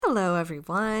Hello,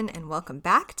 everyone, and welcome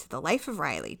back to the Life of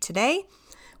Riley. Today,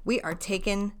 we are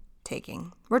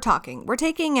We're talking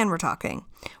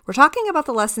about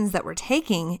the lessons that we're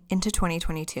taking into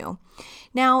 2022.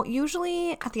 Now,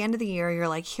 usually at the end of the year, you're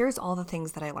like, here's all the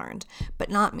things that I learned, but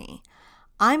not me.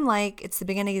 I'm like, it's the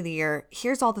beginning of the year.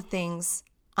 Here's all the things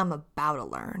I'm about to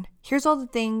learn. Here's all the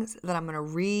things that I'm going to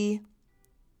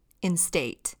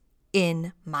reinstate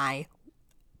in my,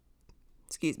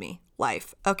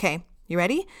 life. Okay. You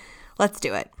ready? Let's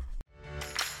do it.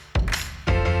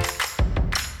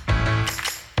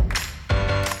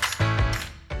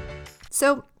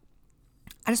 So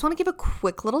I just want to give a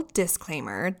quick little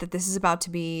disclaimer that this is about to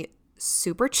be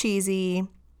super cheesy,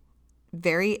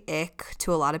 very ick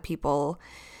to a lot of people,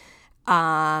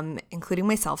 including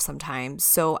myself sometimes.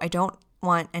 So I don't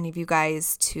want any of you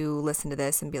guys to listen to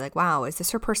this and be like, wow, is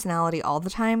this her personality all the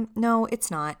time? No, it's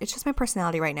not. It's just my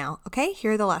personality right now. Okay,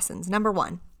 here are the lessons. Number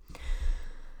 1.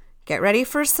 Get ready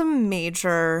for some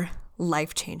major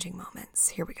life-changing moments.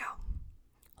 Here we go.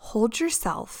 Hold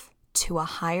yourself to a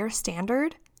higher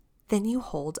standard than you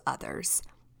hold others.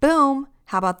 Boom.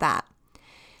 How about that?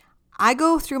 I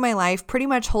go through my life pretty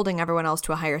much holding everyone else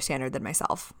to a higher standard than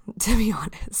myself, to be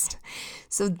honest.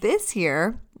 So this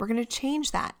year, we're going to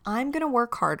change that. I'm going to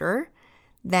work harder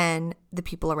than the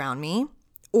people around me,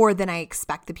 or than I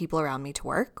expect the people around me to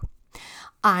work.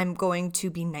 I'm going to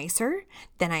be nicer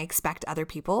than I expect other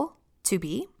people to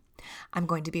be. I'm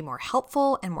going to be more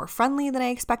helpful and more friendly than I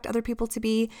expect other people to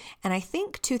be. And I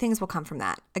think 2 things will come from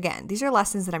that. Again, these are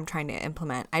lessons that I'm trying to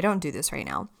implement. I don't do this right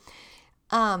now.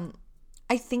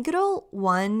 I think it'll,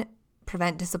 1,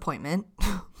 prevent disappointment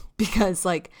because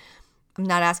I'm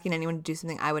not asking anyone to do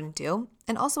something I wouldn't do.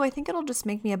 And also I think it'll just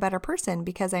make me a better person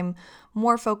because I'm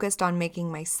more focused on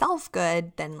making myself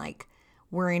good than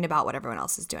worrying about what everyone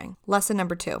else is doing. Lesson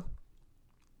number 2.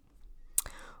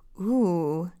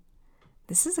 Ooh,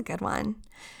 this is a good one.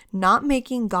 Not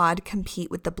making God compete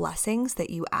with the blessings that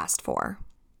you asked for.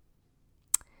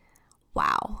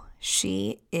 Wow,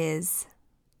 she is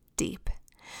deep.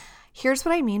 Here's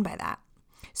what I mean by that.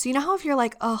 So you know how if you're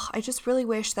like, oh, I just really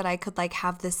wish that I could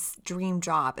have this dream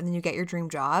job, and then you get your dream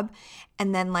job,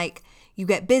 and then you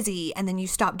get busy, and then you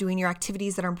stop doing your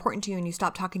activities that are important to you, and you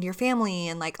stop talking to your family,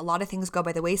 and a lot of things go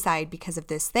by the wayside because of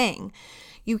this thing.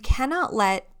 You cannot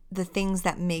let the things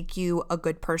that make you a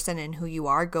good person and who you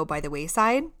are go by the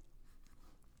wayside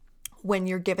when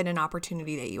you're given an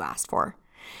opportunity that you asked for.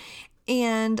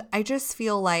 And I just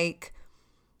feel like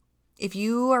if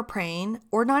you are praying,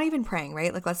 or not even praying,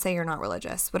 right? Let's say you're not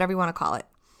religious, whatever you want to call it.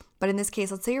 But in this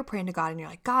case, let's say you're praying to God and you're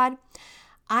like, God,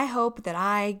 I hope that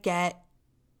I get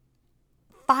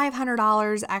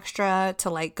 $500 extra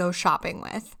to go shopping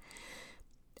with.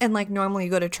 And normally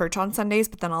you go to church on Sundays,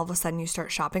 but then all of a sudden you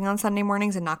start shopping on Sunday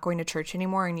mornings and not going to church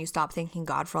anymore, and you stop thanking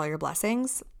God for all your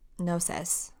blessings. No,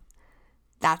 sis.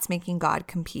 That's making God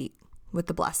compete with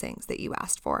the blessings that you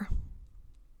asked for.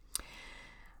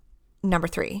 Number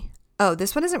 3. Oh,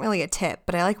 this one isn't really a tip,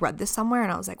 but I read this somewhere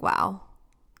and I was like, wow,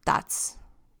 that's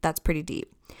pretty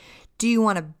deep. Do you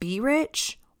want to be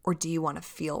rich or do you want to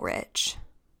feel rich?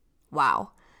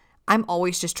 Wow. I'm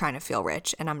always just trying to feel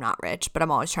rich, and I'm not rich, but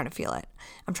I'm always trying to feel it.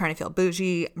 I'm trying to feel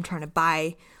bougie. I'm trying to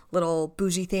buy little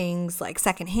bougie things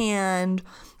secondhand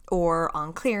or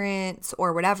on clearance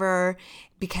or whatever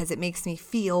because it makes me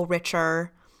feel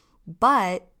richer.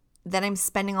 But then I'm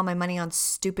spending all my money on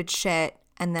stupid shit,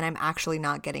 and then I'm actually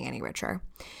not getting any richer.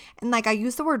 And I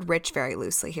use the word rich very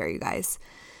loosely here, you guys.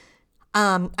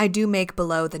 I do make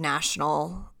below the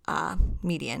national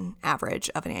median average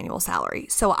of an annual salary.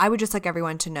 So I would just like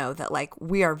everyone to know that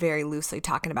we are very loosely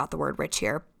talking about the word rich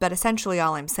here. But essentially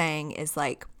all I'm saying is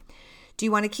do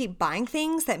you want to keep buying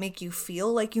things that make you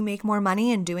feel like you make more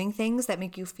money and doing things that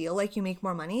make you feel like you make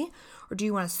more money? Or do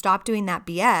you want to stop doing that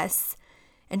BS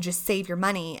and just save your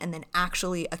money and then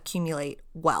actually accumulate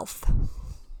wealth?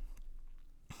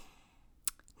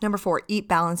 Number 4, eat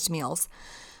balanced meals.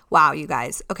 Wow, you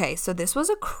guys. Okay, so this was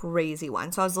a crazy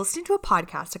one. So I was listening to a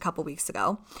podcast a couple weeks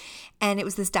ago, and it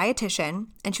was this dietitian,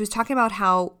 and she was talking about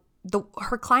how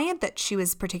her client that she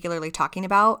was particularly talking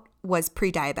about was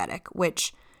pre-diabetic,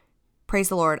 which, praise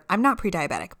the Lord, I'm not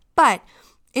pre-diabetic. But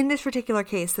in this particular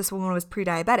case, this woman was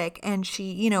pre-diabetic, and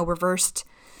she, reversed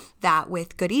that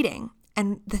with good eating.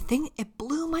 And the thing, it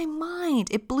blew my mind.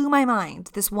 It blew my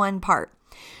mind, this one part.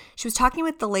 She was talking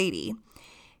with the lady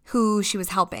who she was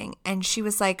helping. And she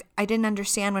was like, I didn't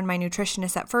understand when my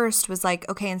nutritionist at first was like,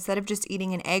 okay, instead of just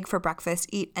eating an egg for breakfast,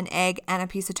 eat an egg and a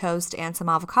piece of toast and some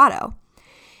avocado.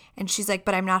 And she's like,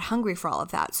 but I'm not hungry for all of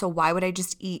that. So why would I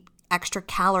just eat extra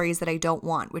calories that I don't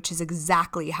want, which is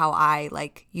exactly how I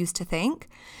used to think.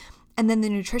 And then the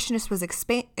nutritionist was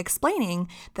explaining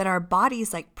that our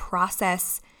bodies like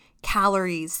process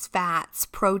calories, fats,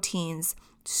 proteins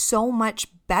so much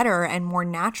better and more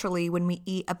naturally when we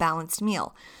eat a balanced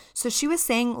meal. So she was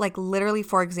saying, like, literally,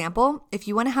 for example, if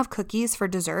you want to have cookies for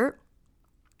dessert,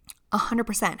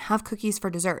 100% have cookies for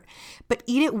dessert, but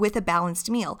eat it with a balanced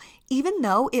meal. Even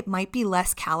though it might be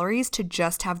less calories to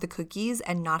just have the cookies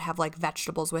and not have like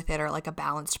vegetables with it or like a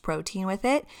balanced protein with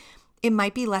it, it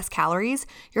might be less calories.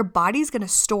 Your body's going to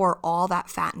store all that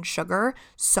fat and sugar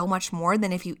so much more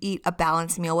than if you eat a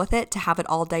balanced meal with it to have it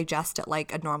all digest at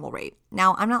like a normal rate.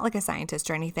 Now, I'm not like a scientist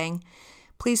or anything.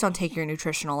 Please don't take your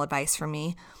nutritional advice from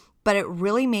me, but it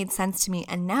really made sense to me.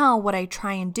 And now what I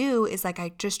try and do is like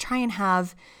I just try and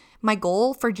have my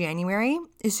goal for January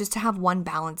is just to have one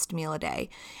balanced meal a day.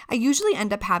 I usually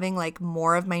end up having like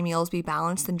more of my meals be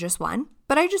balanced than just one,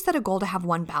 but I just set a goal to have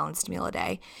one balanced meal a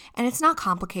day. And it's not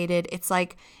complicated. It's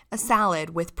like a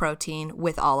salad with protein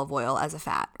with olive oil as a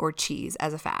fat or cheese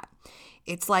as a fat.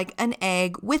 It's like an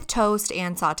egg with toast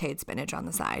and sauteed spinach on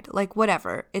the side, like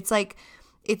whatever. It's like,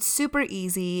 it's super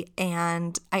easy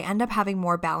and I end up having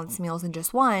more balanced meals than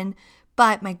just one,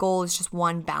 but my goal is just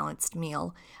one balanced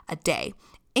meal a day.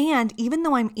 And even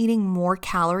though I'm eating more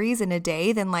calories in a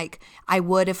day than like I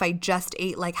would if I just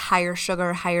ate like higher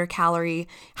sugar, higher calorie,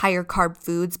 higher carb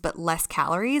foods, but less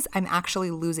calories, I'm actually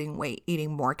losing weight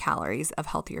eating more calories of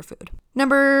healthier food.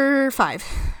 Number 5,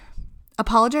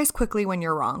 apologize quickly when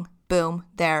you're wrong. Boom,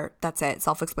 there, that's it,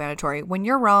 self-explanatory. When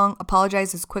you're wrong,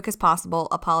 apologize as quick as possible,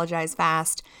 apologize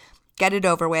fast, get it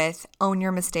over with, own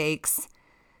your mistakes,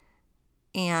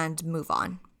 and move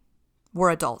on.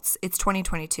 We're adults. It's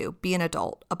 2022. Be an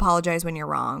adult. Apologize when you're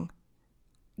wrong.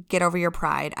 Get over your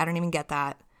pride. I don't even get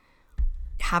that.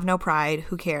 Have no pride.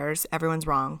 Who cares? Everyone's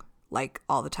wrong, like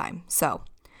all the time. So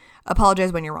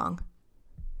apologize when you're wrong.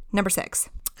 Number 6,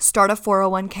 start a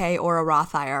 401k or a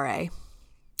Roth IRA.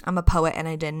 I'm a poet and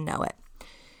I didn't know it.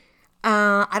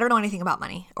 I don't know anything about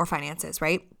money or finances,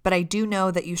 right? But I do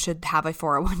know that you should have a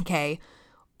 401k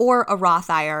or a Roth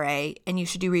IRA, and you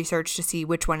should do research to see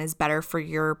which one is better for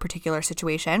your particular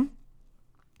situation.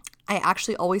 I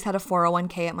actually always had a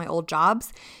 401k at my old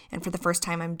jobs, and for the first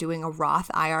time, I'm doing a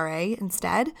Roth IRA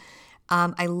instead.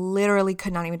 I literally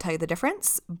could not even tell you the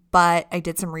difference, but I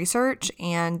did some research,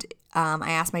 and I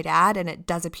asked my dad, and it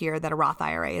does appear that a Roth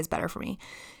IRA is better for me.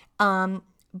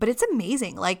 But it's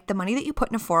amazing, like the money that you put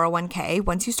in a 401k,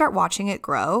 once you start watching it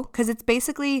grow, because it's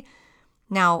basically...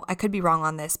 Now, I could be wrong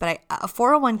on this, but a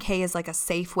 401k is like a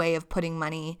safe way of putting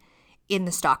money in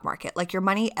the stock market. Like your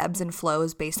money ebbs and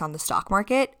flows based on the stock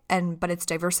market, but it's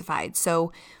diversified.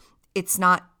 So it's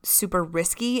not super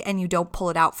risky and you don't pull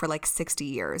it out for like 60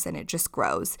 years and it just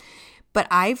grows. But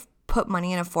I've put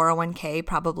money in a 401k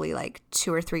probably like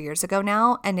 2 or 3 years ago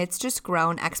now, and it's just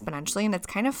grown exponentially and it's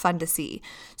kind of fun to see.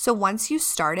 So once you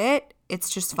start it, it's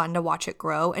just fun to watch it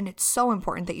grow. And it's so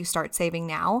important that you start saving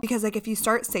now, because like if you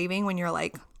start saving when you're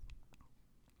like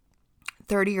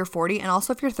 30 or 40, and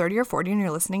also if you're 30 or 40 and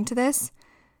you're listening to this,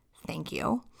 thank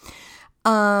you.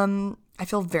 I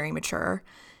feel very mature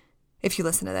if you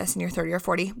listen to this and you're 30 or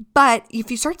 40. But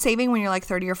if you start saving when you're like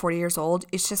 30 or 40 years old,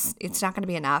 it's not going to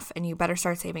be enough, and you better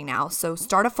start saving now. So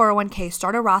start a 401k,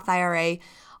 start a Roth IRA.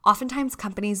 Oftentimes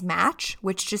companies match,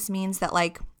 which just means that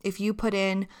like if you put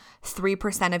in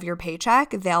 3% of your paycheck,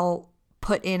 they'll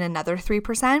put in another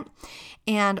 3%.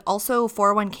 And also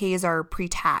 401ks are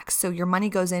pre-tax. So your money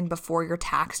goes in before you're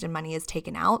taxed and money is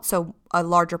taken out. So a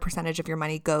larger percentage of your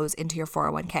money goes into your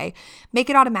 401k. Make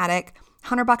it automatic,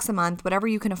 $100 a month, whatever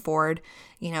you can afford,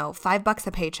 $5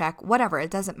 a paycheck, whatever,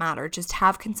 it doesn't matter. Just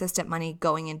have consistent money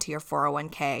going into your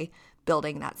 401k,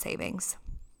 building that savings.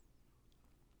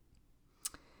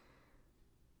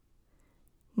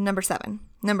 Number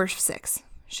 6.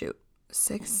 Shoot.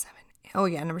 6, 7. Oh,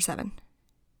 yeah, number 7.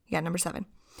 Number 7.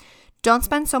 Don't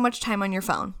spend so much time on your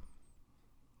phone.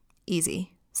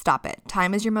 Easy. Stop it.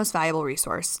 Time is your most valuable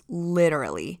resource.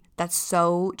 Literally. That's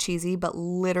so cheesy, but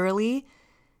literally,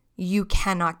 you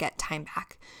cannot get time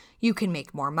back. You can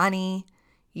make more money.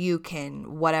 You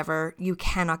can whatever. You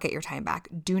cannot get your time back.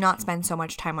 Do not spend so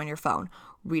much time on your phone.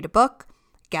 Read a book.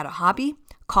 Get a hobby.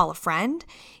 Call a friend.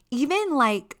 Even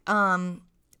like,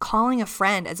 calling a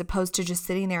friend as opposed to just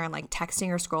sitting there and like texting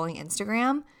or scrolling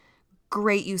Instagram,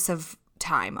 great use of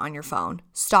time on your phone.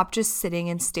 Stop just sitting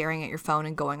and staring at your phone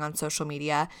and going on social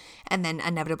media and then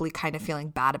inevitably kind of feeling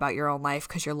bad about your own life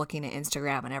because you're looking at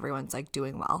Instagram and everyone's like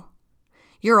doing well.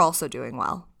 You're also doing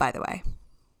well, by the way.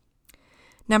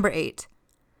 Number 8,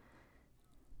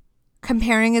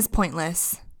 comparing is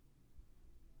pointless.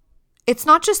 It's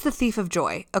not just the thief of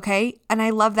joy, okay? And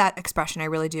I love that expression, I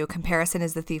really do. Comparison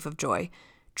is the thief of joy.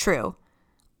 True.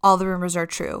 all the rumors are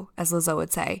true, as Lizzo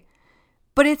would say.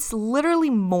 But it's literally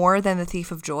more than the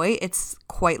thief of joy. It's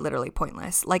quite literally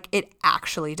pointless. Like, it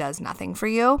actually does nothing for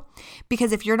you.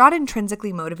 Because if you're not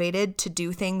intrinsically motivated to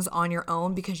do things on your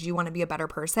own because you want to be a better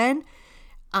person,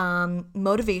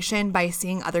 motivation by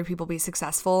seeing other people be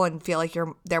successful and feel like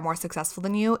they're more successful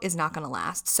than you is not going to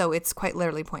last. So it's quite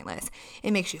literally pointless.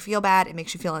 It makes you feel bad. It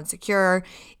makes you feel insecure.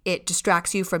 It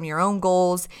distracts you from your own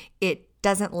goals. It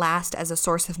doesn't last as a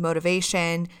source of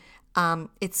motivation.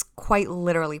 It's quite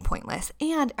literally pointless.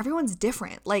 And everyone's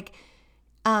different. Like,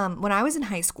 when I was in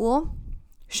high school,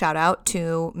 shout out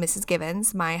to Mrs.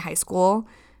 Givens, my high school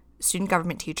student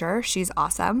government teacher. She's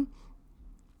awesome.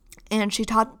 And she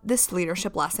taught this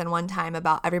leadership lesson one time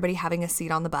about everybody having a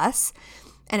seat on the bus.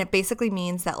 And it basically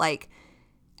means that, like,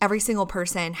 every single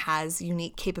person has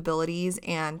unique capabilities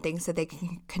and things that they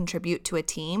can contribute to a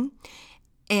team.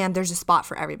 And there's a spot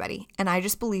for everybody. And I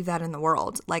just believe that in the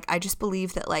world. Like, I just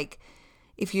believe that, like,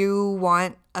 if you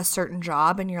want a certain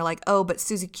job and you're like, oh, but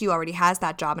Susie Q already has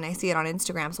that job and I see it on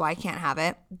Instagram, so I can't have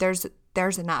it.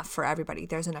 There's enough for everybody.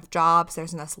 There's enough jobs.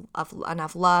 There's enough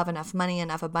love, enough money,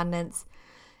 enough abundance,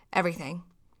 everything.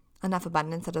 Enough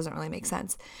abundance, that doesn't really make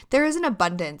sense. There is an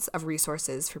abundance of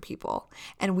resources for people.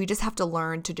 And we just have to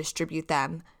learn to distribute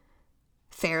them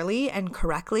fairly and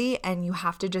correctly, and you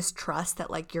have to just trust that,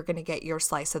 like, you're going to get your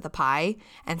slice of the pie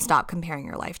and stop comparing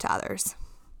your life to others.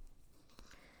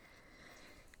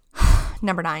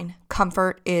 Number 9,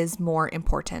 comfort is more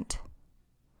important.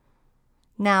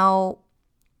 Now,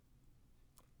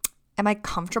 am I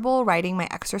comfortable riding my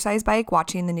exercise bike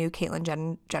watching the new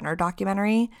Caitlyn Jenner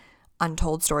documentary,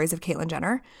 Untold Stories of Caitlyn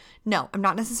Jenner? No, I'm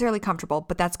not necessarily comfortable,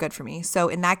 but that's good for me. So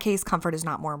in that case, comfort is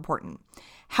not more important.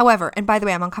 However, and by the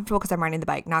way, I'm uncomfortable because I'm riding the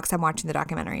bike, not because I'm watching the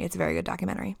documentary. It's a very good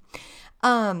documentary.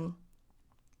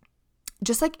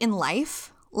 Just like in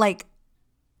life, like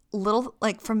little,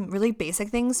 like from really basic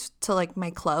things to like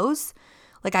my clothes,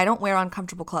 like I don't wear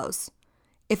uncomfortable clothes.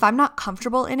 If I'm not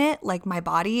comfortable in it, like my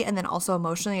body, and then also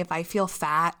emotionally, if I feel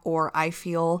fat or I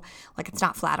feel like it's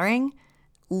not flattering,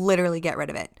 literally get rid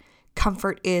of it.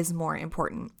 Comfort is more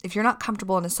important. If you're not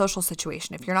comfortable in a social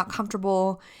situation, if you're not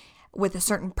comfortable with a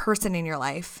certain person in your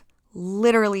life,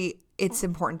 literally it's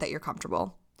important that you're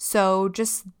comfortable. So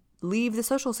just leave the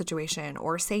social situation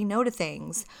or say no to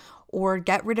things or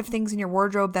get rid of things in your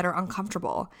wardrobe that are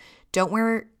uncomfortable. Don't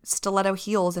wear stiletto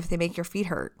heels if they make your feet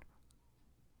hurt.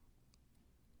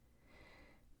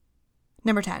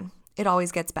 Number 10, it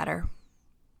always gets better.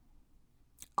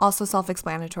 Also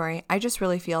self-explanatory. I just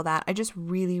really feel that. I just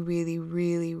really, really,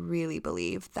 really, really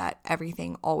believe that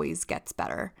everything always gets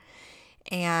better.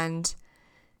 And,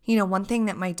 you know, one thing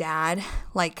that my dad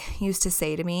used to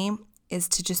say to me is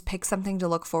to just pick something to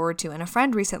look forward to. And a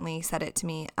friend recently said it to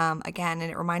me again,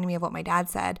 and it reminded me of what my dad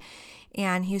said.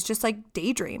 And he's just like,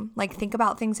 daydream. Like, think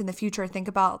about things in the future. Think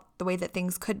about the way that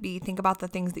things could be. Think about the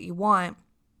things that you want.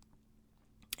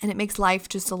 And it makes life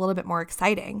just a little bit more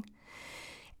exciting.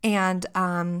 And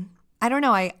I don't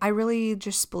know, I really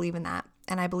just believe in that.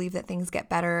 And I believe that things get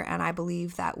better, and I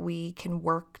believe that we can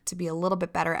work to be a little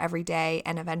bit better every day,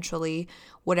 and eventually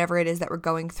whatever it is that we're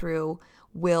going through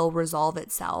will resolve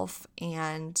itself,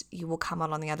 and you will come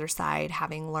out on the other side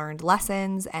having learned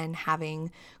lessons and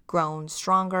having grown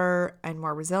stronger and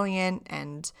more resilient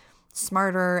and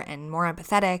smarter and more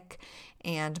empathetic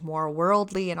and more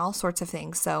worldly and all sorts of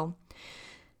things. So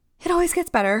it always gets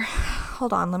better.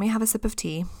 Hold on, let me have a sip of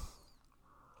tea.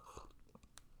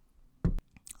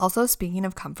 Also, speaking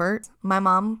of comfort, my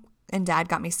mom and dad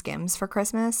got me Skims for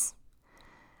Christmas.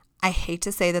 I hate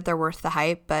to say that they're worth the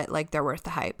hype, but like, they're worth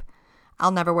the hype.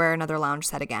 I'll never wear another lounge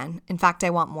set again. In fact,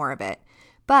 I want more of it.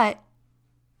 But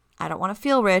I don't want to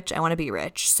feel rich. I want to be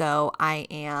rich. So I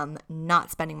am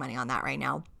not spending money on that right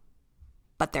now.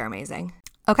 But they're amazing.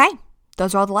 Okay,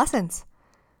 those are all the lessons.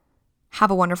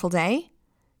 Have a wonderful day.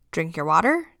 Drink your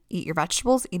water. Eat your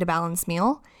vegetables. Eat a balanced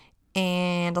meal.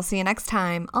 And I'll see you next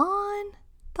time on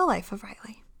The Life of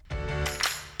Riley.